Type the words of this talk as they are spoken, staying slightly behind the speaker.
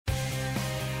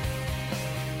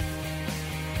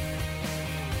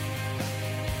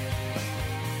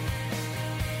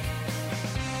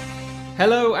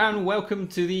Hello and welcome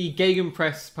to the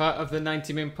Gegenpress, part of the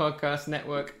 90 Min Podcast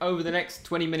Network. Over the next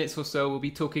 20 minutes or so, we'll be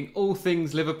talking all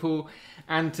things Liverpool.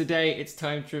 And today it's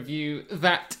time to review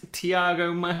that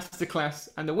Thiago Masterclass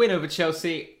and the win over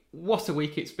Chelsea. What a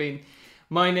week it's been.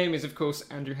 My name is, of course,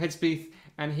 Andrew Headsbeath,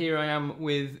 and here I am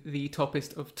with the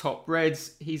toppest of top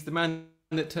Reds. He's the man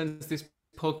that turns this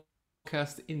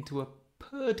podcast into a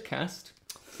Purdcast.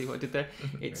 See what I did there?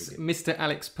 It's Mr.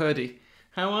 Alex Purdy.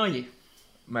 How are you?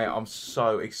 Mate, I'm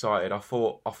so excited. I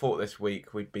thought this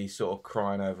week we'd be sort of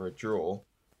crying over a draw,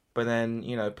 but then,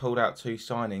 pulled out two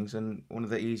signings and one of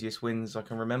the easiest wins I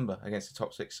can remember against a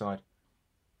top six side.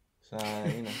 So,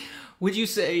 Would you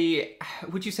say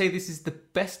this is the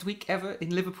best week ever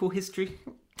in Liverpool history?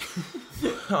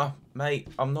 Oh, mate,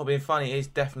 I'm not being funny. It's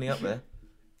definitely up there.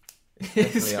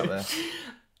 It's definitely up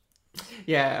there.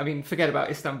 Yeah, I mean, forget about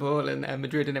Istanbul and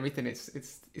Madrid and everything. It's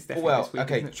definitely this week,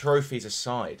 okay, isn't it? trophies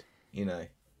aside,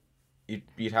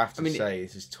 you'd have to say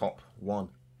this is top one.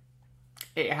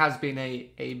 It has been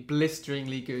a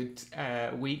blisteringly good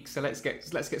week, so let's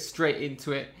get straight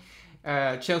into it.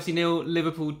 Chelsea 0,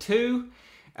 Liverpool 2,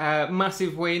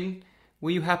 massive win.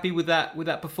 Were you happy with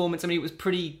that performance? I mean, it was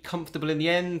pretty comfortable in the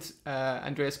end.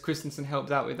 Andreas Christensen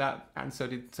helped out with that, and so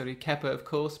did Kepa, of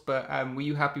course. But were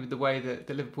you happy with the way that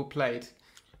the Liverpool played?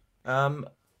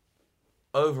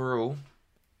 Overall,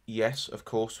 yes, of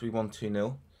course, we won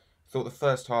 2-0. Thought the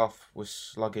first half was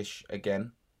sluggish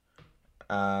again.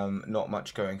 Not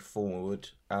much going forward,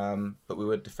 but we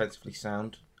were defensively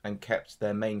sound and kept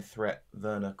their main threat,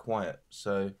 Werner, quiet.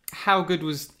 So how good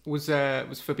was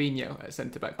Fabinho at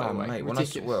centre back? By the way, mate, when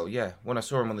I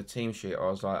saw him on the team sheet, I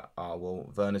was like,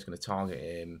 Werner's going to target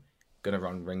him, going to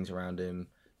run rings around him.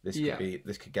 This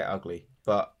could get ugly,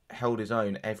 but held his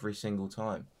own every single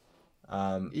time.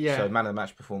 So man of the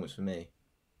match performance for me.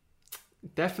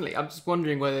 Definitely. I'm just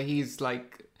wondering whether he's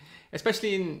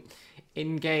especially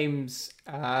in games,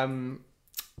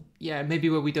 maybe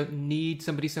where we don't need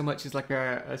somebody so much as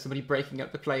somebody breaking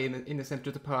up the play in the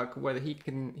centre of the park, whether he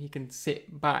can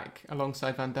sit back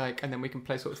alongside Van Dijk and then we can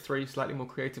play sort of three slightly more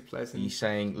creative players. Are you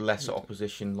saying lesser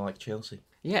opposition like Chelsea?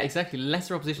 Yeah, exactly.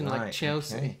 Lesser opposition like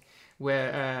Chelsea. Okay.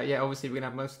 Where, obviously we're going to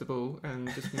have most of the ball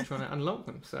and just been trying to unlock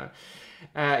them. So,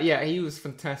 he was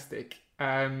fantastic.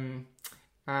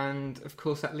 And, of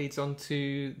course, that leads on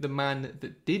to the man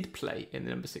that did play in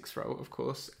the number 6 role, of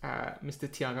course, Mr.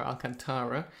 Thiago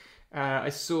Alcantara. I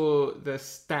saw the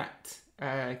stat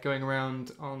going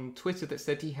around on Twitter that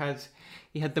said he had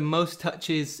the most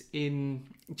touches in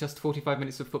just 45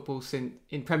 minutes of football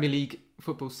in Premier League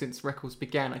football since records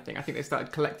began, I think. I think they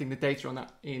started collecting the data on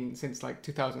that since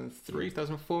 2003,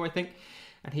 2004, I think.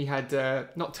 And he had,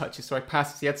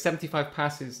 passes. He had 75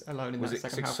 passes alone in that second half.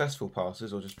 Was it successful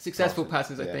passes or just successful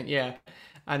passes, I think, yeah.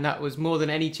 And that was more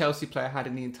than any Chelsea player had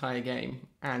in the entire game,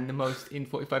 and the most in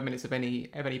 45 minutes of any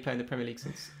player in the Premier League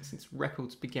since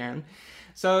records began.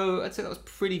 So I'd say that was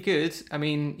pretty good. I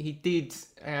mean, he did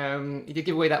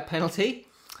give away that penalty.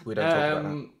 We don't talk about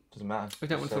that. Doesn't matter. We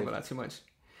don't want to talk about that too much.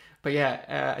 But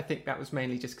I think that was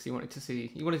mainly just because he wanted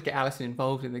to get Alisson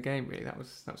involved in the game. Really,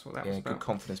 that's what that was about. Good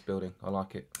confidence building. I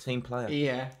like it. Team player.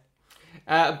 Yeah,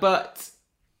 but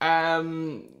are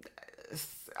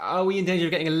we in danger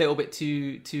of getting a little bit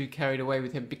too carried away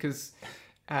with him? Because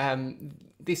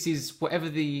this is whatever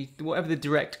the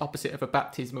direct opposite of a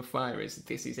baptism of fire is.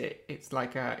 This is it. It's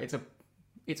like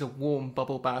it's a warm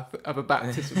bubble bath of a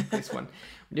baptism. This one,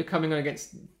 when you're coming on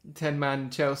against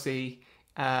 10-man Chelsea.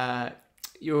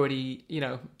 You're already,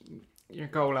 you're a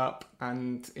goal up,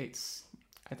 and it's,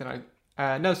 I don't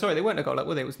know. No, sorry, they weren't a goal up,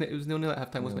 were they? It was 0-0 at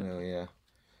half-time, wasn't it? Yeah.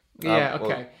 Yeah,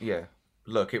 okay.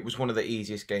 Look, it was one of the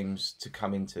easiest games to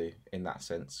come into in that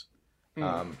sense.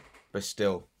 But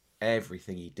still,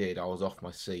 everything he did, I was off my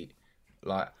seat.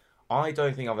 I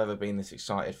don't think I've ever been this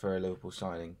excited for a Liverpool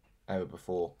signing ever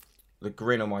before. The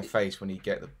grin on my face when he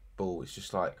get the ball is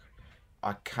just like,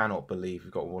 I cannot believe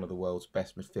we've got one of the world's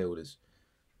best midfielders.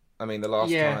 I mean, the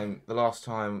last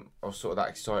time I was sort of that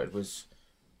excited was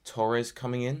Torres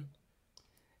coming in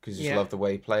because I just loved the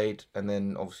way he played, and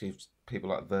then obviously people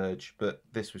like Verge, but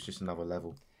this was just another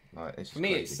level. For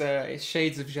me, it's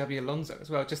shades of Xabi Alonso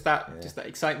as well. Just that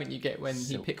excitement you get when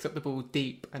he picks up the ball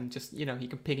deep and just he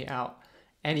can ping it out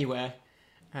anywhere.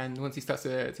 And once he starts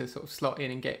to sort of slot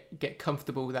in and get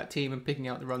comfortable with that team and picking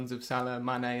out the runs of Salah,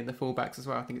 Mane, and the fullbacks as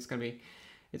well, I think it's going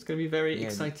to be very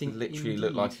exciting. It literally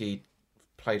looked like he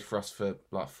played for us for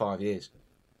 5 years.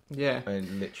 Yeah.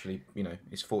 And literally,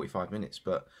 it's 45 minutes,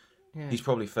 but he's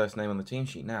probably first name on the team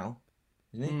sheet now,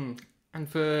 isn't he? And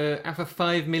for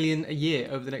 5 million a year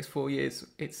over the next 4 years,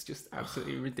 it's just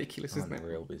absolutely ridiculous, isn't it?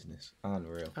 Unreal business.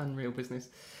 Unreal. Unreal business.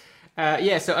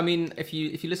 Yeah, so I mean, if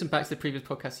you listen back to the previous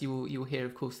podcast, you will hear,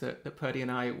 of course, that Purdy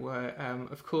and I were,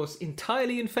 of course,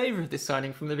 entirely in favour of this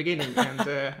signing from the beginning. And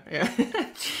yeah,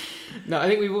 no, I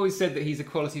think we've always said that he's a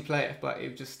quality player, but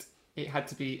it had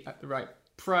to be at the right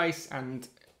price and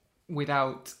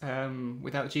without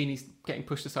Genies getting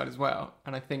pushed aside as well.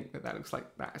 And I think that looks like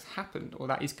that has happened, or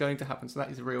that is going to happen. So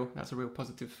that's a real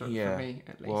positive for me,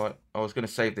 at least. Well, I was going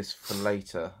to save this for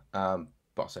later, but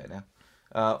I'll say it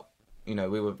now.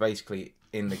 We were basically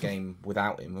in the game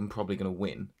without him and probably going to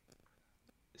win.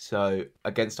 So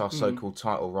against our so-called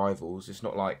title rivals, it's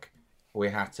not like we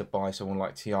had to buy someone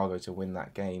like Thiago to win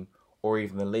that game, or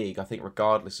even the league. I think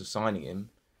regardless of signing him,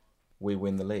 we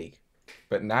win the league.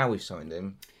 But now we've signed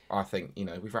him, I think,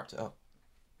 we've wrapped it up.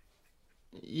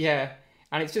 Yeah,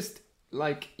 and it's just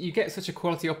like you get such a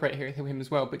quality operator here with him as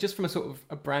well. But just from a sort of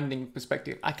a branding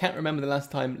perspective, I can't remember the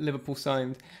last time Liverpool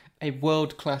signed a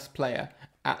world-class player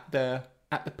at the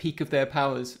peak of their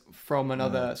powers from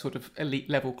another sort of elite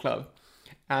level club.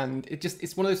 And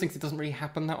it's one of those things that doesn't really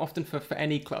happen that often for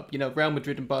any club. Real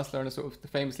Madrid and Barcelona are sort of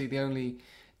famously the only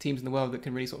teams in the world that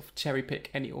can really sort of cherry pick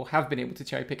any, or have been able to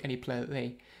cherry pick any player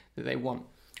that they want.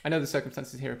 I know the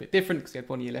circumstances here are a bit different because he had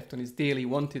 1 year left on his deal. He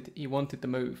wanted the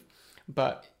move,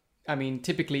 but I mean,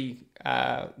 typically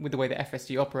with the way that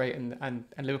FSG operate and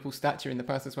Liverpool's stature in the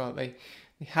past as well, they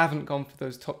haven't gone for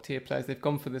those top tier players. They've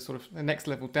gone for the sort of the next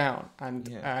level down and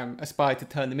aspired to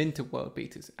turn them into world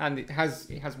beaters. And it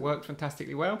has worked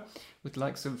fantastically well with the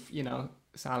likes of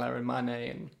Salah and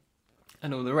Mane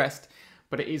and all the rest.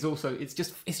 But it is also it's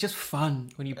just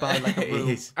fun when you buy like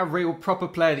a real proper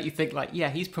player that you think like, yeah,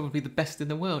 he's probably the best in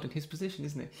the world in his position,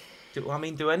 isn't it?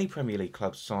 Do any Premier League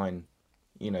clubs sign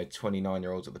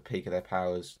 29-year-olds at the peak of their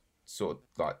powers, sort of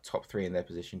like top 3 in their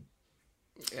position?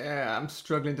 Yeah, I'm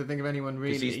struggling to think of anyone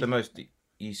really. Because he's the most.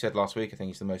 You said last week, I think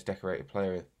he's the most decorated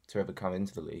player to ever come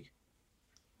into the league.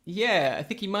 Yeah, I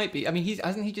think he might be. I mean, he's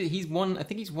won. I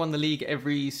think he's won the league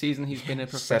every season he's been a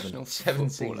professional seven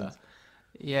footballer. Seasons.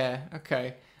 Yeah.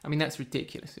 Okay. I mean, that's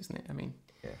ridiculous, isn't it? I mean,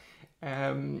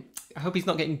 yeah. I hope he's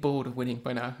not getting bored of winning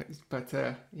by now. But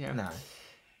yeah. No.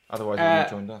 Otherwise, he would have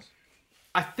joined us.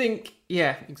 I think,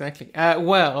 yeah, exactly.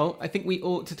 Well, I think we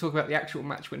ought to talk about the actual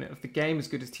match winner of the game. As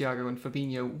good as Thiago and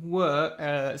Fabinho were,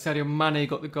 Sadio Mane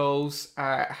got the goals.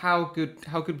 How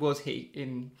good was he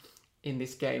in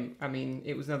this game? I mean,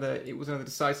 it was another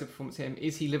decisive performance for him.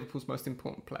 Is he Liverpool's most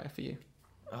important player for you?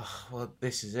 Well,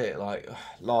 this is it. Like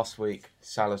last week,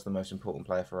 Salah's the most important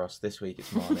player for us. This week,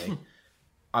 it's Mane.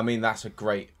 I mean, it's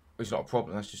not a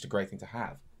problem. That's just a great thing to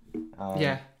have.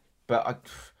 Yeah. But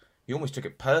you almost took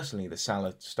it personally that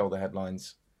Salah stole the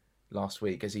headlines last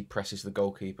week as he presses the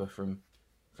goalkeeper from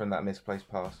that misplaced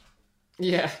pass.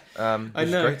 Yeah, I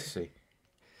know. Great to see.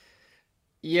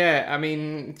 Yeah, I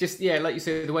mean, like you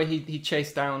said, the way he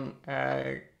chased down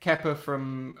Kepa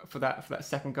for that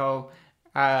second goal,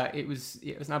 it was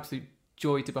an absolute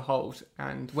joy to behold.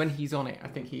 And when he's on it, I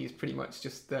think he's pretty much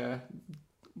the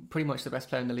best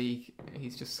player in the league.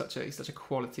 He's just such a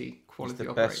quality he's the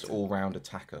operator. Best all-round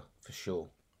attacker for sure.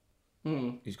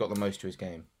 He's got the most to his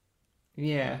game.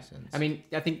 Yeah, I mean,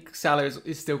 I think Salah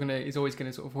is always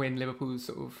gonna sort of win Liverpool's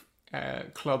sort of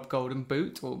club golden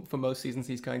boot, or for most seasons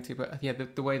he's going to. But yeah,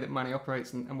 the way that Mane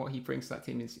operates and what he brings to that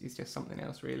team is just something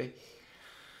else, really.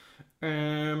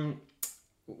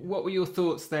 What were your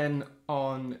thoughts then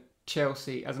on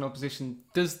Chelsea as an opposition?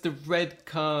 Does the red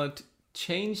card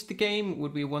change the game?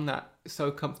 Would we have won that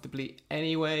so comfortably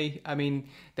anyway? I mean,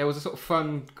 there was a sort of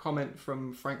fun comment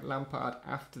from Frank Lampard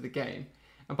after the game.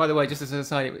 And by the way, just as an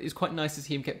aside, it was quite nice to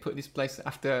see him get put in this place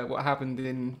after what happened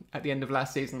at the end of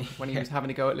last season when he was having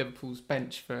to go at Liverpool's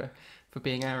bench for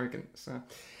being arrogant. So,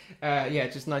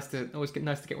 just nice to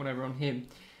get one over on him.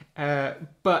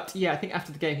 But yeah, I think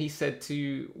after the game he said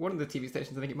to one of the TV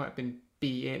stations, I think it might have been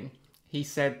beIN, he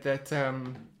said that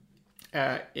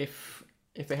if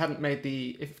Kepa hadn't made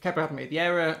the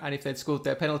error and if they'd scored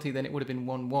their penalty, then it would have been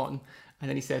 1-1. And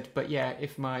then he said, but yeah,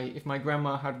 if my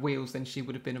grandma had wheels, then she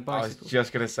would have been a bicycle. I was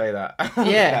just going to say that.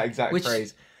 Yeah. That exact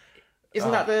phrase.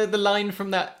 Isn't that the line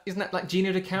from that? Isn't that like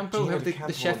Gino De Campo?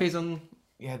 The chef is on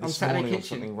Saturday Kitchen. Or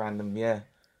something random, yeah.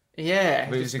 Yeah.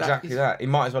 But it was exactly that. He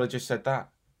might as well have just said that.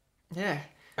 Yeah.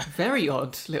 Very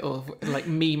odd little like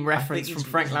meme reference from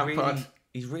Frank Lampard.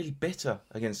 He's really bitter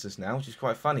against us now, which is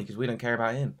quite funny because we don't care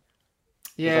about him.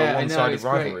 Yeah, I know. One-sided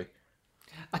rivalry. Great.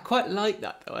 I quite like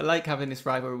that though. I like having this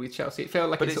rivalry with Chelsea. It felt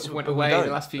like it sort of went away in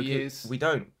the last few years. We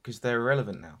don't, because they're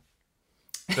irrelevant now.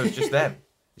 So it's just them.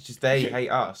 It's just they hate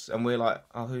us, and we're like,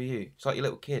 oh, who are you? It's like your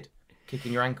little kid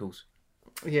kicking your ankles.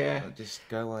 Yeah. Like, just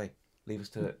go away. Leave us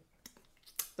to it.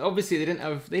 obviously they didn't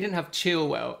have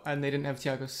Chilwell and they didn't have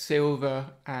Thiago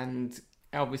Silva, and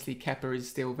obviously Kepa is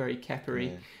still very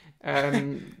Kepery.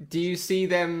 Do you see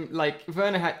them like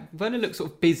Werner looked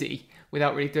sort of busy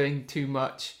without really doing too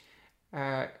much.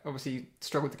 Obviously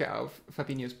struggled to get out of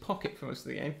Fabinho's pocket for most of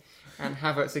the game, and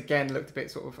Havertz again looked a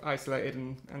bit sort of isolated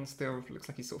and still looks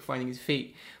like he's sort of finding his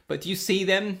feet. But do you see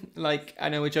them, like, I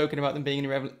know we're joking about them being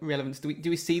irrelevant, do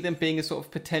we see them being a sort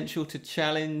of potential to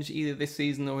challenge either this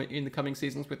season or in the coming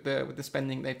seasons with the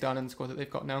spending they've done and the squad that they've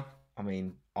got now? I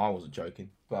mean, I wasn't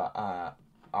joking, but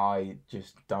I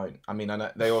just don't. I mean, I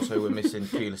know they also were missing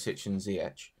Pulisic and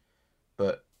Ziyech,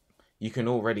 but you can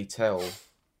already tell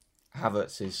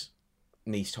Havertz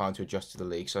needs time to adjust to the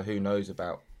league. So who knows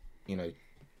about,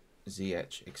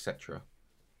 Ziyech, etc.,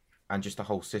 and just the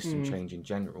whole system change in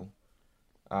general.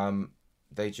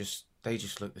 They just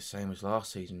look the same as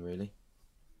last season, really.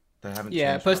 They haven't.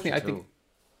 Yeah, changed personally, much I think.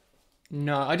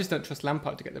 No, I just don't trust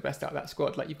Lampard to get the best out of that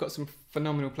squad. Like, you've got some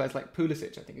phenomenal players like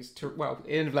Pulisic. I think at the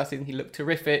end of last season he looked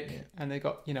terrific, and they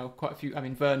got quite a few. I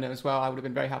mean, Werner as well. I would have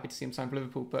been very happy to see him sign for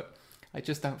Liverpool, but I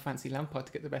just don't fancy Lampard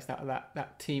to get the best out of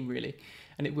that team, really.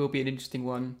 And it will be an interesting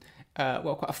one,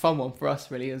 quite a fun one for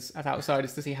us, really, as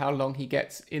outsiders, to see how long he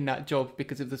gets in that job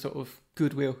because of the sort of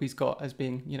goodwill he's got as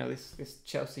being, this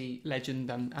Chelsea legend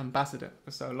and ambassador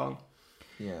for so long.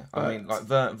 Yeah, I mean, like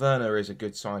Werner is a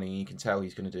good signing. You can tell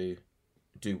he's going to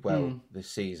do well this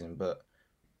season, but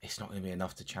it's not going to be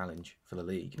enough to challenge for the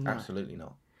league. No. Absolutely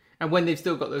not. And when they've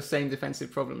still got those same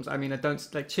defensive problems, I mean, I don't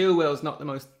like Chilwell's not the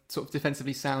most sort of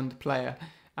defensively sound player,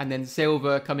 and then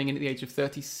Silva coming in at the age of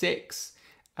 36.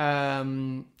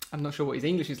 I'm not sure what his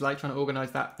English is like, trying to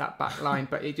organise that back line,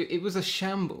 but it was a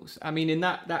shambles. I mean, in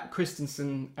that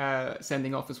Christensen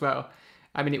sending off as well.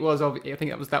 I mean, I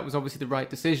think that was obviously the right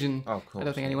decision. Oh, of course, I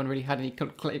don't think anyone really had any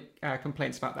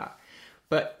complaints about that.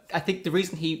 But I think the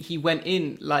reason he went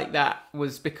in like that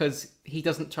was because he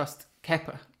doesn't trust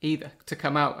Kepa either to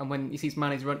come out. And when he sees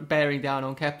Mane's bearing down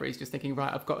on Kepa, he's just thinking,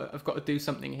 right, I've got to do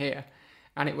something here.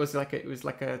 And it was a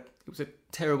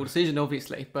terrible decision,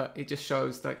 obviously, but it just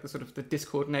shows like the sort of the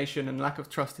discoordination and lack of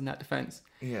trust in that defence.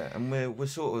 Yeah, and we're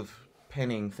sort of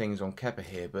pinning things on Kepa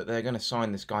here, but they're going to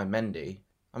sign this guy Mendy.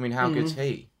 I mean, how good's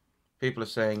he? People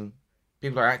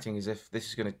are acting as if this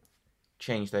is going to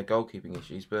change their goalkeeping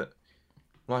issues, but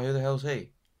like, who the hell's he?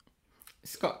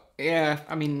 Scott, yeah,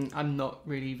 I mean, I'm not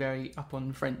really very up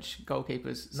on French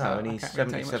goalkeepers. So no, and he's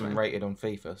 77 rated on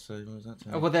FIFA, so what does that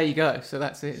tell you? Oh, well, there you go. So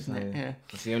that's it, isn't it? Yeah.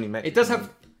 That's the only metric. It does have,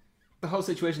 the whole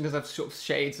situation does have sort of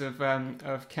shades of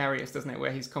Karius, doesn't it?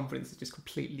 Where his confidence is just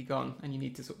completely gone and you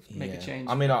need to sort of make a change.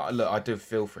 I mean, I do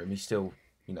feel for him. He's still,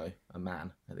 a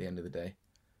man at the end of the day.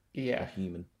 Yeah. A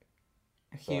human.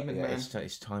 Man.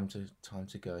 It's time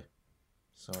to go.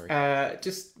 Sorry.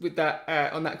 Just with that,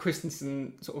 on that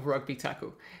Christensen sort of rugby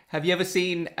tackle, have you ever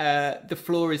seen The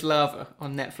Floor is Lava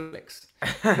on Netflix?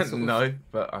 No,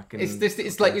 but I can.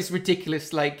 It's like this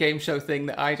ridiculous like game show thing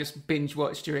that I just binge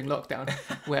watched during lockdown,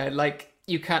 where like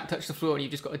you can't touch the floor and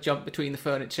you've just got to jump between the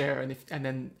furniture and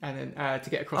then to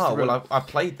get across the room. Oh well, I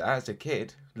played that as a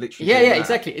kid, literally. Yeah,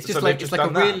 exactly. It's just so like it's like a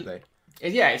real. That,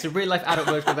 yeah, it's a real life adult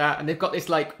version of that, and they've got this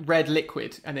like red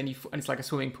liquid, and then and it's like a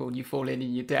swimming pool, and you fall in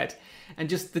and you're dead. And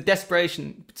just the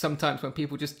desperation sometimes when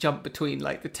people just jump between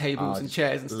like the tables and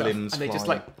chairs and stuff, and they just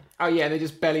like they're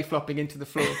just belly flopping into the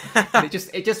floor. And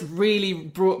it just really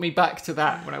brought me back to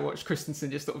that when I watched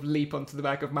Christensen just sort of leap onto the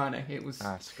back of Mane.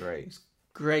 That's great. It was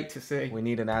great to see. We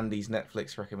need an Andy's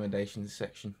Netflix recommendations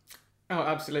section. Oh,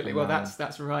 absolutely. Well,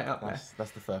 that's right up there.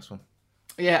 That's the first one.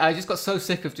 Yeah, I just got so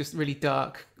sick of just really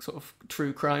dark sort of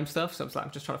true crime stuff. So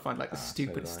I'm just trying to find like the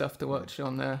stupid stuff to watch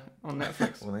on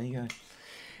Netflix. Well, there you go.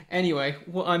 Anyway,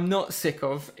 what I'm not sick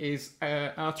of is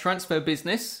our transfer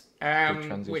business,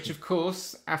 which of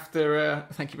course, after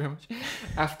thank you very much,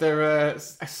 after a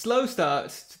slow start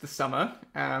to the summer,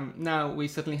 now we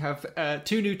suddenly have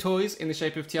two new toys in the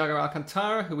shape of Thiago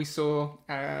Alcantara, who we saw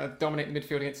dominate the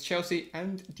midfield against Chelsea,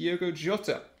 and Diogo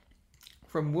Jota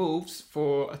from Wolves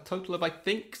for a total of, I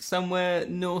think, somewhere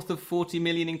north of 40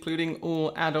 million, including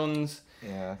all add-ons.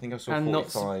 Yeah, I think I saw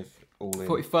 45 all in.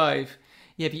 45.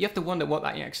 Yeah, but you have to wonder what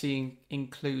that actually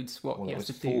includes, what he has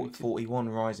to do. 41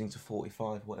 rising to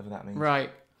 45, whatever that means.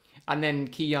 Right. And then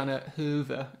Kiana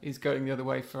Hoover is going the other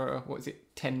way for,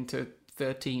 10 to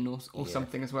 13 or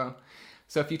something as well.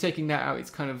 So if you're taking that out, it's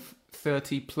kind of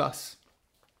 30 plus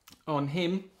on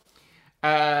him.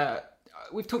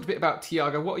 We've talked a bit about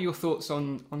Thiago. What are your thoughts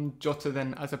on Jota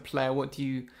then as a player? What do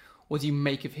you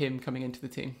make of him coming into the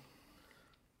team?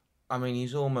 I mean,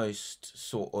 he's almost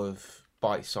sort of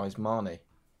bite-sized Mane.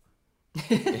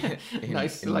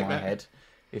 Nice, in like my that. head,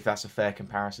 if that's a fair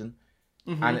comparison.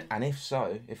 And if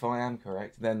so, if I am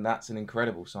correct, then that's an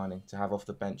incredible signing to have off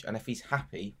the bench. And if he's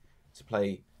happy to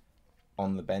play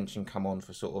on the bench and come on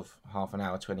for sort of half an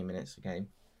hour, 20 minutes a game,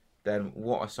 then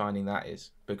what a signing that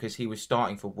is. Because he was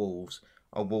starting for Wolves,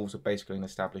 and Wolves are basically an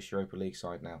established Europa League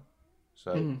side now.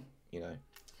 So, you know,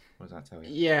 what does that tell you?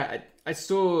 Yeah, I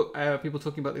saw people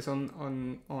talking about this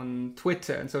on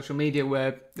Twitter and social media,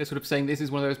 where they're sort of saying this is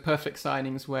one of those perfect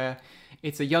signings where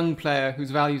it's a young player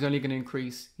whose value is only going to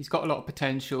increase. He's got a lot of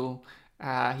potential.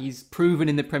 He's proven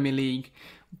in the Premier League,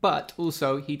 but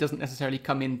also he doesn't necessarily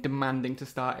come in demanding to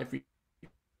start every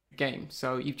game.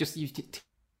 So you've ticked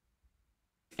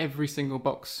every single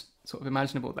box sort of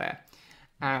imaginable there.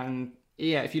 And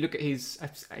yeah, if you look at his,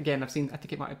 again, I think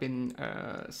it might have been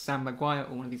Sam Maguire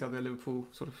or one of these other Liverpool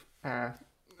sort of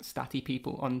statty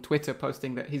people on Twitter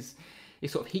posting that his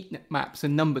sort of heat maps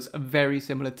and numbers are very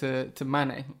similar to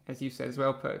Mane, as you said as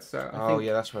well, Purdy. So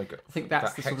that's where I think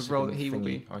that's the sort of role that he will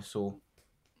be. I saw.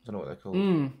 I don't know what they're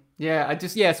called. Yeah, I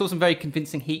saw some very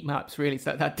convincing heat maps, really.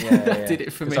 So that did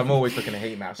it for me. Because I'm always looking at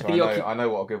heat maps, so I know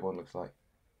what a good one looks like.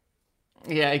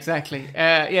 Yeah, exactly.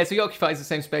 So he occupies the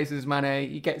same space as Mane.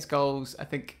 He gets goals. I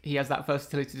think he has that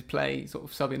versatility to play sort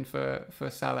of sub in for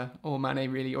Salah or Mane,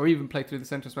 really, or even play through the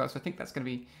centre as well. So I think that's going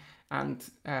to be, and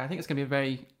I think it's going to be a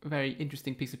very, very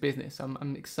interesting piece of business.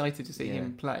 I'm excited to see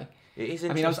him play. It is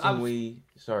interesting.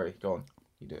 Sorry, go on.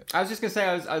 You do it. I was just going to say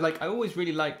I always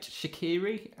really liked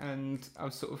Shaqiri, and I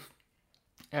was sort of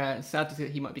sad to see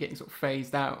that he might be getting sort of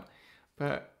phased out,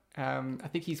 but. I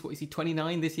think he's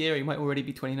 29 this year. He might already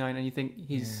be 29, and you think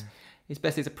his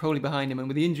best days are probably behind him. And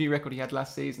with the injury record he had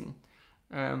last season,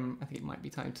 I think it might be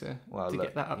time to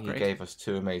get that upgrade. He gave us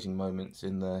two amazing moments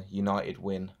in the United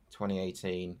win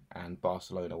 2018 and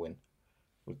Barcelona win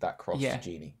with that cross to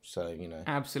Gini. So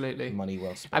absolutely money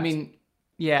well spent. I mean,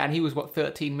 and he was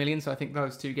 13 million. So I think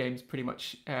those two games pretty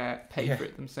much pay for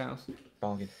it themselves.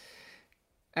 Bargain.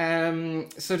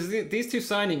 So these two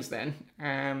signings then,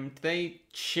 do they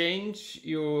change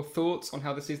your thoughts on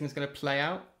how the season is going to play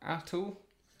out at all?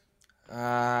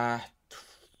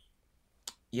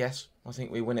 Yes, I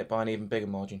think we win it by an even bigger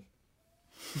margin.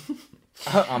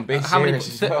 I'm being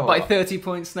serious as well. By 30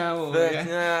 points now?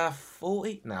 Or,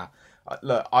 40? Nah.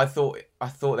 Look, I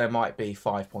thought there might be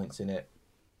 5 points in it.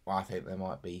 Well, I think there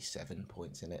might be 7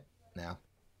 points in it now.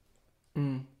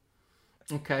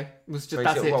 Okay, I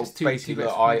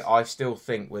still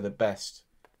think we're the best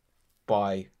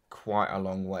by quite a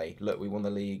long way. Look, we won the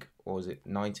league. What was it?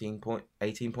 18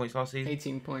 points last season.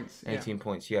 18 points. 18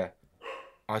 points. Yeah,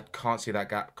 I can't see that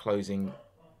gap closing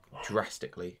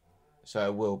drastically. So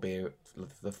it will be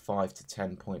the 5 to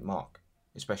 10 point mark,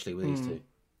 especially with these two.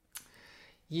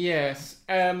 Yes.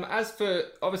 As for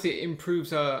obviously, it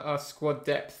improves our squad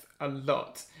depth a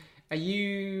lot. Are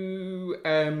you?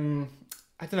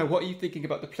 I don't know, what are you thinking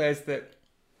about the players that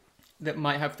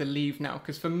might have to leave now?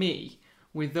 Because for me,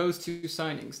 with those two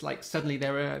signings, like suddenly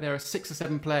there are 6 or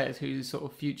 7 players whose sort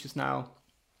of futures now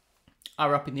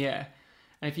are up in the air.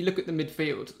 And if you look at the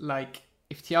midfield, like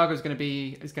if Thiago is going to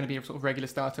be a sort of regular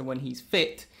starter when he's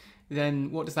fit,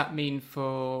 then what does that mean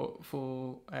for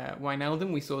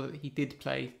Wijnaldum? We saw that he did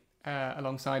play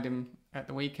alongside him at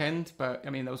the weekend, but I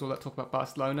mean there was all that talk about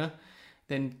Barcelona.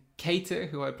 Then Keita,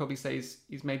 who I'd probably say is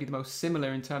maybe the most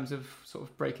similar in terms of sort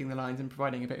of breaking the lines and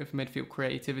providing a bit of midfield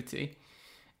creativity.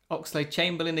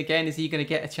 Oxlade-Chamberlain, again, is he going to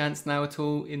get a chance now at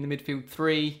all in the midfield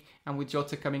 3? And with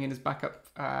Jota coming in as backup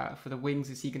for the wings,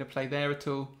 is he going to play there at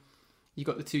all? You've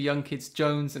got the two young kids,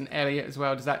 Jones and Elliott as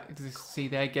well. Does this see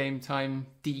their game time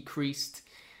decreased?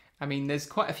 I mean, there's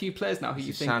quite a few players now who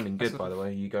you think... sounding good, by the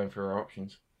way. You going through our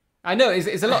options? I know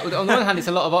it's a lot. On the one hand, it's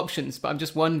a lot of options, but I'm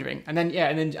just wondering. And then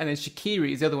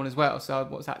Shaqiri is the other one as well. So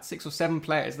what's that? 6 or 7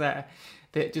 players there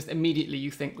that just immediately you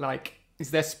think like,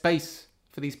 is there space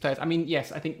for these players? I mean,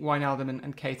 yes, I think Wijnaldum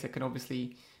and Keita can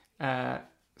obviously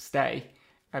stay.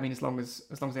 I mean, as long as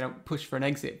they don't push for an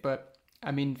exit. But I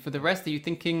mean, for the rest, are you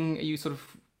thinking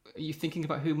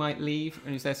about who might leave?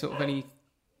 And is there sort of any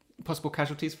possible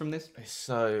casualties from this?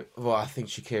 So, I think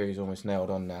Shaqiri is almost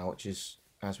nailed on now, which is,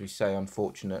 as we say,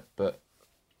 unfortunate, but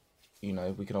we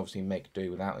can obviously make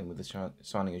do without him with the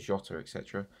signing of Jota,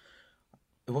 etc.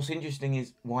 What's interesting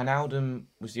is Wijnaldum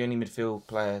was the only midfield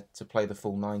player to play the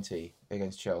full 90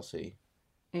 against Chelsea,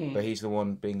 but he's the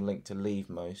one being linked to leave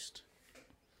most.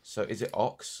 So is it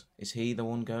Ox? Is he the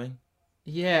one going?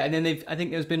 Yeah, and then I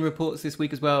think there's been reports this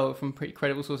week as well from pretty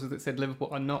credible sources that said Liverpool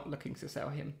are not looking to sell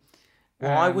him.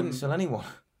 Well, I wouldn't sell anyone,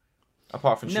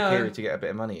 apart from Shaqiri to get a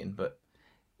bit of money in, but...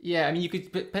 Yeah, I mean, you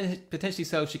could potentially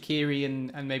sell Shaqiri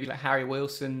and maybe like Harry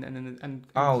Wilson and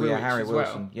Harry Wilson.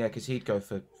 Well. Yeah, because he'd go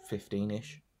for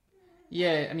 15-ish.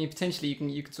 Yeah, I mean, potentially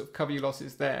you could sort of cover your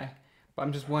losses there, but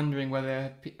I'm just wondering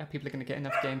whether people are going to get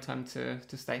enough game time to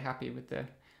stay happy with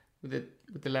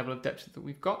the level of depth that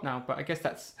we've got now. But I guess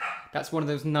that's one of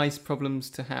those nice problems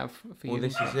to have for you. Well,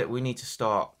 this is it. We need to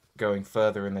start going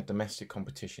further in the domestic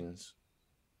competitions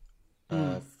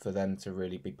for them to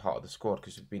really be part of the squad,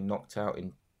 because we've been knocked out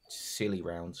in silly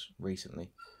rounds recently.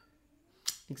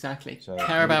 Exactly. So,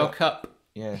 Carabao Cup.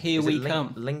 Yeah. Here we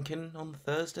come. Lincoln on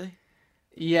Thursday.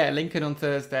 Yeah, Lincoln on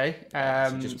Thursday.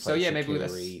 So yeah, maybe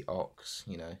with Ox,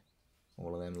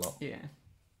 all of them lot. Yeah,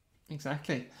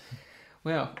 exactly.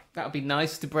 Well, that would be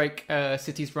nice to break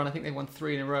City's run. I think they won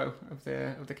 3 in a row of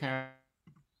the Carabao.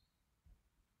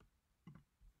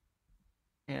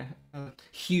 Yeah, a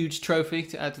huge trophy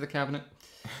to add to the cabinet.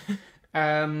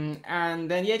 And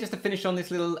then just to finish on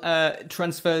this little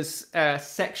transfers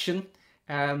section,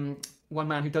 one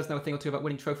man who does know a thing or two about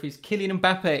winning trophies, Kylian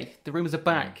Mbappe. The rumours are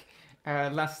back.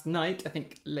 Last night, I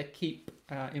think L'Equipe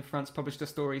in France published a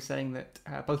story saying that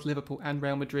both Liverpool and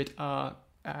Real Madrid are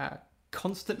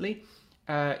constantly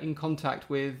in contact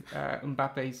with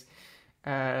Mbappe's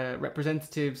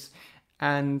representatives,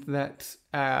 and that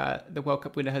the World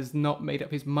Cup winner has not made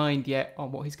up his mind yet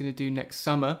on what he's going to do next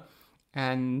summer,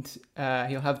 and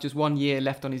he'll have just 1 year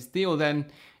left on his deal then,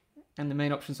 and the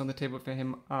main options on the table for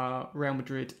him are Real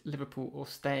Madrid, Liverpool, or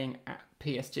staying at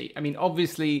PSG. I mean,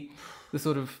 obviously, the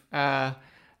sort of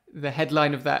the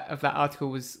headline of that article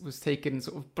was taken,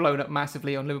 sort of blown up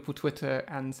massively on Liverpool Twitter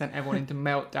and sent everyone into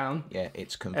meltdown. Yeah,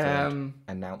 it's confirmed.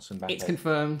 Announce Mbappe. It's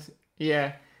confirmed.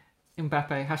 Yeah,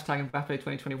 Mbappe. #Mbappe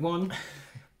 2021.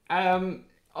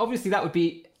 Obviously, that would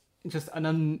be just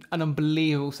an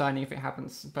unbelievable signing if it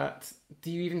happens. But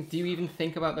do you even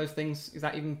think about those things? Is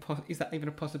that even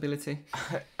a possibility?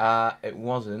 It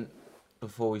wasn't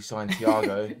before we signed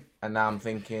Thiago, and now I'm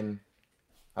thinking,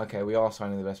 okay, we are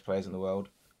signing the best players in the world.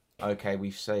 Okay,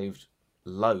 we've saved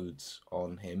loads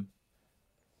on him.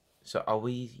 So are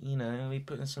we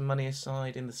putting some money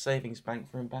aside in the savings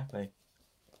bank for Mbappe?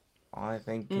 I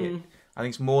think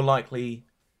it's more likely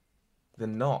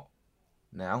than not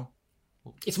now.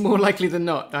 It's more likely than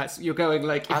not. You're going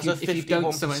like if a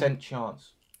 51%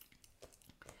 chance.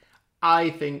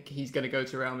 I think he's going to go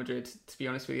to Real Madrid. To be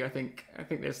honest with you, I think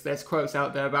there's quotes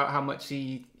out there about how much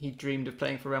he dreamed of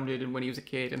playing for Real Madrid and when he was a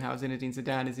kid, and how Zinedine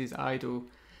Zidane is his idol,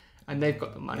 and they've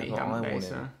got the money, haven't they?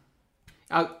 So,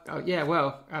 yeah.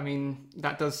 Well, I mean,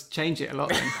 that does change it a lot.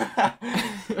 Then.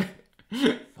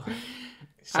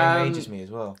 Same age as me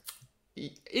as well.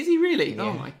 Is he really? Yeah.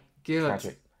 Oh my god.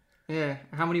 Tragic. Yeah.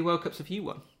 How many World Cups have you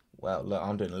won? Well, look,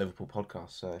 I'm doing a Liverpool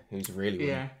podcast, so who's really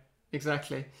winning? Yeah,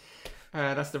 exactly.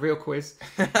 That's the real quiz.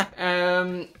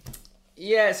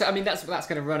 Yeah, so I mean that's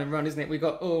going to run and run, isn't it? We've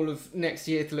got all of next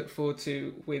year to look forward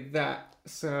to with that.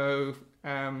 So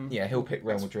yeah, he'll pick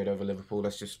Real Madrid over Liverpool.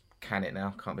 Let's just can it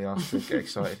now. Can't be asked to get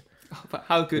excited. Oh, but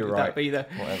how good would that be, though?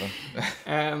 Whatever.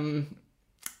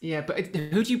 Yeah, but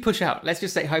who do you push out? Let's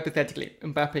just say hypothetically,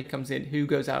 Mbappe comes in. Who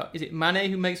goes out? Is it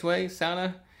Mane who makes way?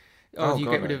 Salah? Or do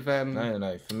you get rid of?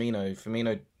 No.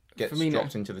 Firmino gets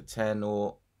dropped into the 10,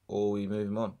 or we move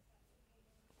him on.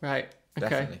 Right. Okay.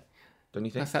 Definitely. Don't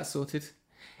you think? That's that sorted.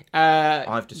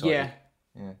 I've decided.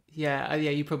 Yeah.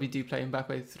 You probably do play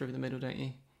Mbappe through the middle, don't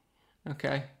you?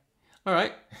 Okay. All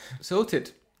right. Sorted.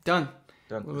 Done.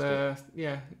 We'll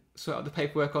sort out the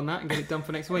paperwork on that and get it done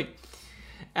for next week.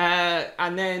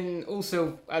 And then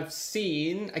also I've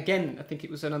seen again. I think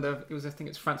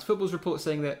it's France Football's report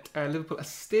saying that Liverpool are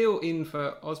still in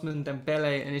for Ousmane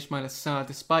Dembele and Ismaïla Sarr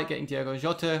despite getting Thiago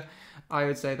Jota. I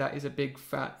would say that is a big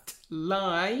fat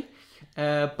lie.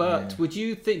 But do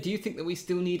you think that we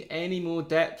still need any more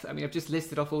depth? I mean, I've just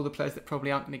listed off all the players that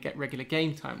probably aren't going to get regular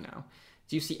game time now.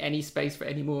 Do you see any space for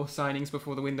any more signings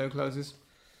before the window closes?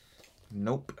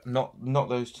 Nope, not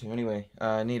those two anyway.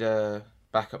 Need a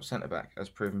backup centre-back, as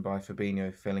proven by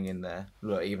Fabinho filling in there.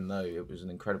 Look, even though it was an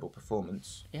incredible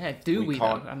performance. Yeah, we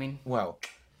though? I mean... Well,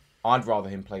 I'd rather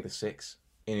him play the 6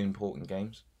 in important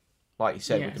games. Like you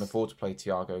said, we can afford to play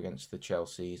Thiago against the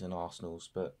Chelseas and Arsenals,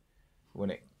 but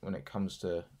when it comes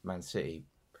to Man City,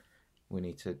 we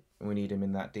need him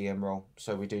in that DM role.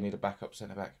 So we do need a backup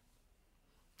centre-back.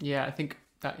 Yeah, I think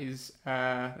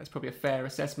that's probably a fair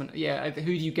assessment. Yeah, who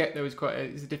do you get though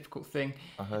is a difficult thing.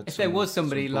 I heard if there was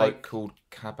somebody like called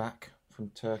Kabak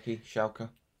from Turkey, Schalke.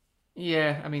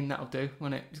 Yeah, I mean that'll do,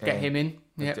 won't it? Just get him in.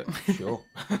 Yeah, sure.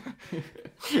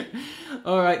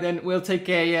 All right, then we'll take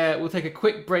a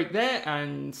quick break there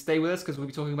and stay with us because we'll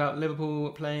be talking about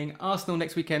Liverpool playing Arsenal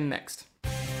next weekend next.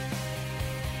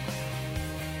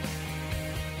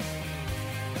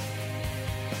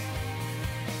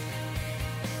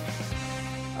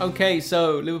 Okay,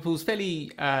 so Liverpool's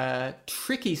fairly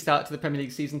tricky start to the Premier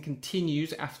League season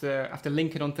continues after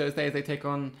Lincoln on Thursday as they take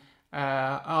on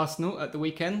Arsenal at the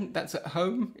weekend. That's at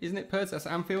home, isn't it, Purds? That's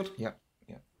at Anfield. Yep.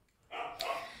 Yep.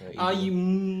 Are you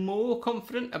more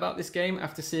confident about this game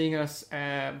after seeing us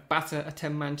batter a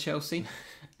 10-man Chelsea?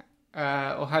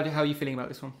 Or how are you feeling about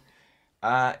this one?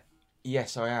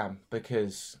 Yes, I am,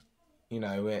 because,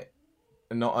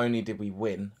 not only did we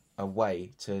win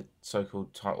away to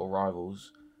so-called title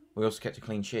rivals, we also kept a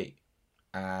clean sheet,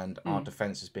 and our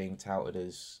defence is being touted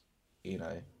as,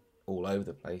 all over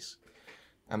the place,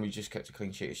 and we just kept a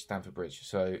clean sheet at Stamford Bridge.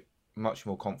 So much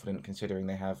more confident considering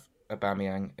they have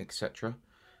Aubameyang, etc.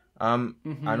 And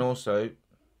also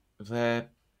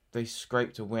they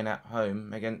scraped a win at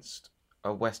home against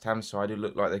a West Ham side who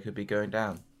looked like they could be going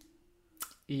down.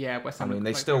 Yeah, West Ham.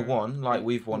 They still won. Like,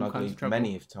 we've won ugly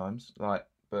many of times. But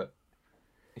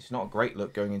it's not a great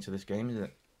look going into this game, is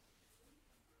it?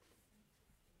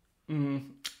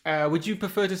 Would you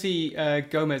prefer to see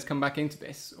Gomez come back into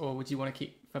this, or would you want to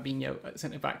keep Fabinho at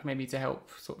centre back, maybe to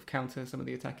help sort of counter some of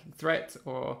the attacking threat,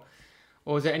 or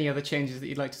is there any other changes that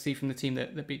you'd like to see from the team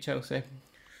that beat Chelsea?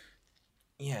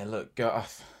 Yeah, look, I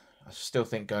still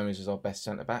think Gomez is our best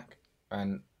centre back,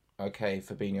 and okay,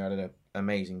 Fabinho had an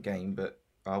amazing game, but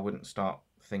I wouldn't start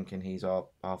thinking he's our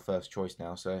first choice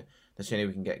now. So the sooner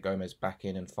we can get Gomez back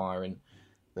in and firing,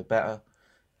 the better.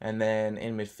 And then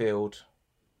in midfield,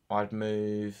 I'd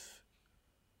move.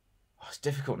 Oh, it's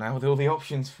difficult now with all the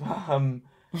options. Well,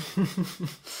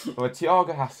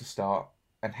 Thiago has to start,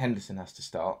 and Henderson has to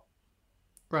start.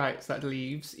 Right, so that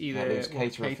leaves either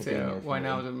Keita,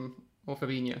 Wijnaldum, or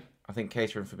Fabinho. I think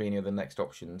Keita and Fabinho are the next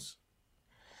options.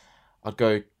 I'd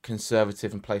go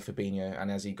conservative and play Fabinho,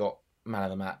 and as he got man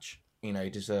of the match, he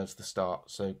deserves the start.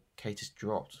 So Keita's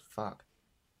dropped. Fuck.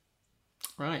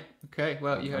 Right. Okay.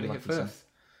 Well, you heard it here first.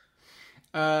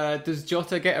 Does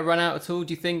Jota get a run out at all,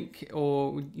 do you think,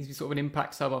 or is he sort of an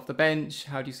impact sub off the bench?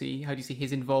 How do you see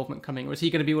his involvement coming, or is he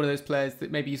going to be one of those players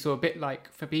that maybe you saw a bit like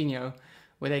Fabinho,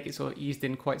 where they get sort of eased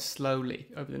in quite slowly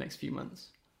over the next few months?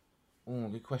 Oh,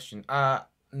 good question.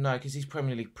 No, because he's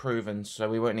Premier League proven, so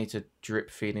we won't need to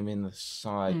drip feed him in the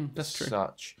side that's true.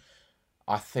 Such.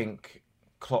 I think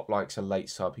Klopp likes a late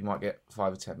sub. He might get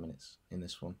 5 or 10 minutes in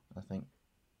this one, I think.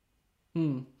 I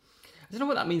don't know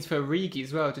what that means for Origi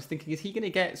as well. Just thinking, is he going to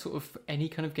get sort of any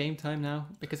kind of game time now?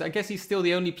 Because I guess he's still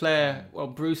the only player, well,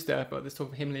 Brewster, but there's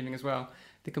talk of him leaving as well,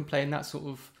 that can play in that sort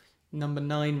of number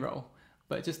 9 role.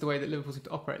 But just the way that Liverpool seem to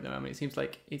operate at the moment, it seems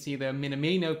like it's either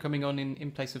Minamino coming on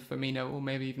in place of Firmino, or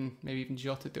maybe even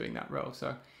Jota doing that role.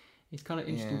 So it's kind of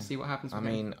interesting to see what happens with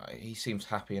him. He seems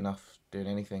happy enough doing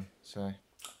anything. So.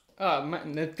 Oh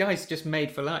man, the guy's just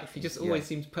made for life. He just always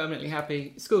seems permanently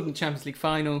happy. Scored in the Champions League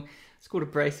final. Scored a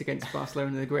brace against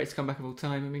Barcelona, the greatest comeback of all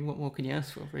time. I mean, what more can you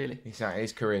ask for, really? Exactly.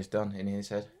 His career's done in his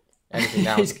head. Anything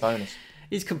now is a bonus.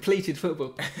 He's completed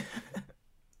football.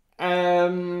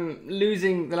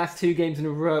 Losing the last 2 games in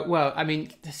a row. Well, I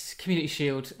mean, this Community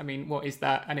Shield, I mean, what is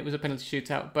that? And it was a penalty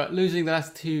shootout. But losing the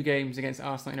last 2 games against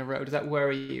Arsenal in a row, does that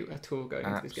worry you at all going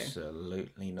into this game?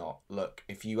 Absolutely not. Look,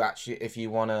 if you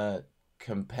want to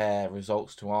compare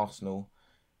results to Arsenal,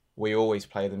 we always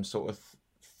play them sort of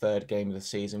third game of the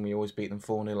season. We always beat them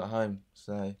 4-0 at home.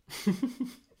 So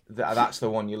that's the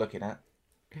one you're looking at.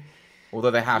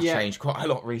 Although they have changed quite a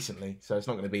lot recently, so it's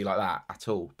not going to be like that at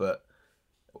all. But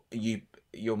you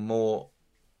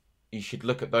should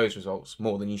look at those results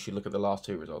more than you should look at the last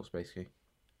 2 results, basically.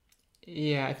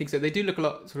 Yeah, I think so. They do look a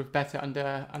lot sort of better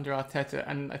under Arteta,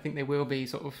 and I think they will be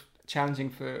sort of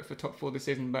challenging for top 4 this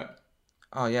season. But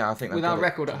I think with our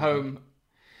record at home,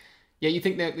 you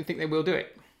think they will do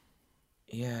it?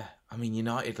 Yeah, I mean,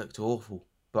 United looked awful,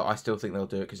 but I still think they'll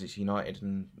do it because it's United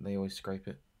and they always scrape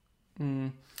it.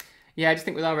 Yeah, I just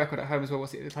think with our record at home as well,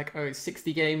 it's like, it's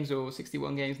 60 games or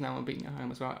 61 games now unbeaten at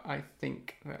home as well. I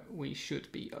think that we should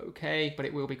be okay, but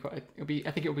it will be I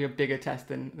think it will be a bigger test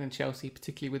than Chelsea,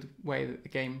 particularly with the way that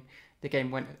the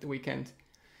game went at the weekend.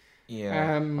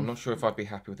 Yeah, I'm not sure if I'd be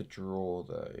happy with a draw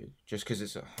though, just because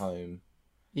it's at home.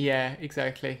 Yeah,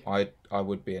 exactly. I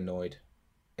would be annoyed.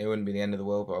 It wouldn't be the end of the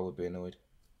world, but I would be annoyed.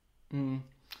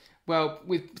 Well,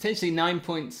 with potentially 9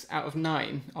 points out of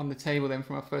 9 on the table then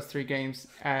from our first 3 games,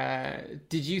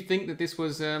 did you think that this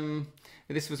was a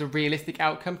realistic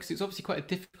outcome? Because it's obviously quite a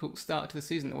difficult start to the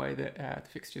season, the way that the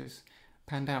fixtures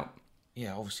panned out.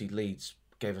 Yeah, obviously Leeds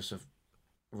gave us a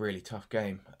really tough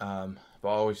game, but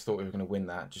I always thought we were going to win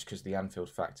that just because of the Anfield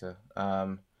factor.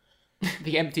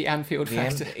 The empty Anfield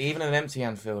factor. Even an empty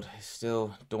Anfield is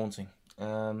still daunting.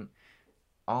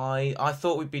 I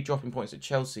thought we'd be dropping points at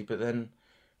Chelsea, but then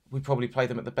we probably played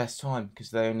them at the best time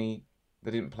because they only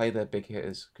They didn't play their big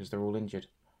hitters because they're all injured.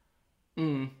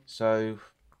 Mm. So,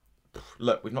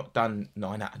 look, we've not done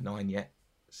 9 out of 9 yet.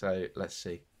 So let's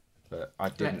see. But I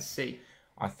didn't. Let's see.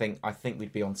 I think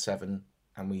we'd be on 7,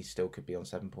 and we still could be on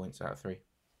 7 points out of 3.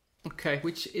 Okay,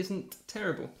 which isn't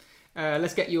terrible.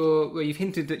 Let's get your. Well, you've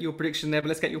hinted at your prediction there, but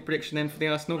let's get your prediction then for the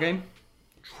Arsenal game.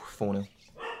 4-0.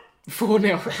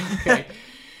 4-0. Okay.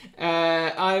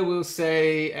 I will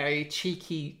say a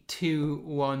cheeky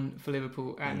 2-1 for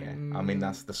Liverpool. And, yeah, I mean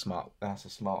that's a smart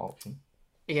option.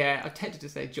 Yeah, I'm tempted to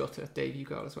say Jota, debut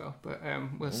goal as well, but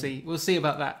we'll see. We'll see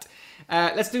about that.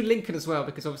 Let's do Lincoln as well,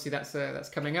 because obviously that's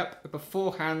coming up. But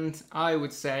beforehand, I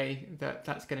would say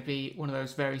that's going to be one of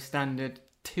those very standard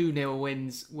 2-0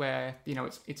 wins where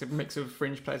it's a mix of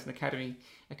fringe players and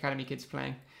academy kids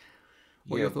playing.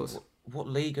 What are your thoughts? What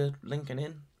league are Lincoln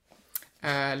in?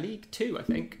 League 2, I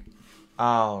think.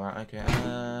 Oh, right, okay.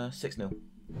 6-0.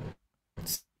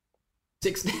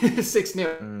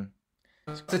 6-0.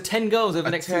 So 10 goals over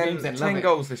the next 2 games then. 10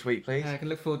 goals this week, please. I can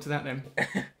look forward to that then.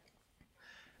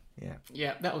 Yeah.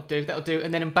 Yeah, that'll do.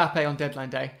 And then Mbappe on deadline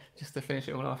day, just to finish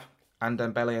it all off. And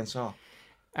Dembele and Sarr.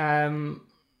 And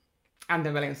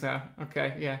Dembele and Sarr.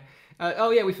 Okay, yeah.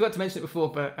 We forgot to mention it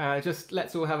before, but just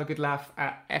let's all have a good laugh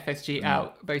at FSG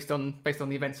out based on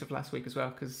the events of last week as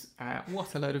well, because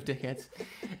what a load of dickheads.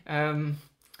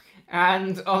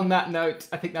 And on that note,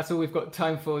 I think that's all we've got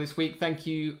time for this week. Thank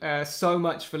you so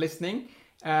much for listening.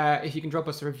 If you can drop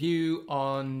us a review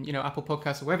on Apple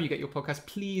Podcasts or wherever you get your podcasts,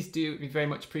 please do. It'd be very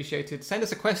much appreciated. Send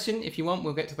us a question if you want.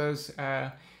 We'll get to those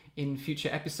in future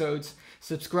episodes.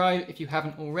 Subscribe if you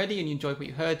haven't already and you enjoyed what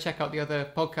you heard. Check out the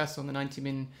other podcasts on the 90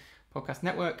 Min Podcast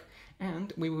Network.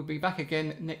 And we will be back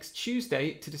again next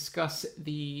Tuesday to discuss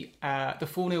the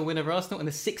 4-0 win over Arsenal and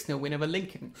the 6-0 win over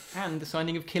Lincoln and the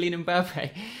signing of Kylian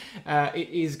Mbappe. It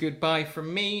is goodbye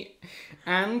from me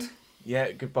and...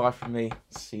 Yeah, goodbye from me.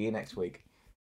 See you next week.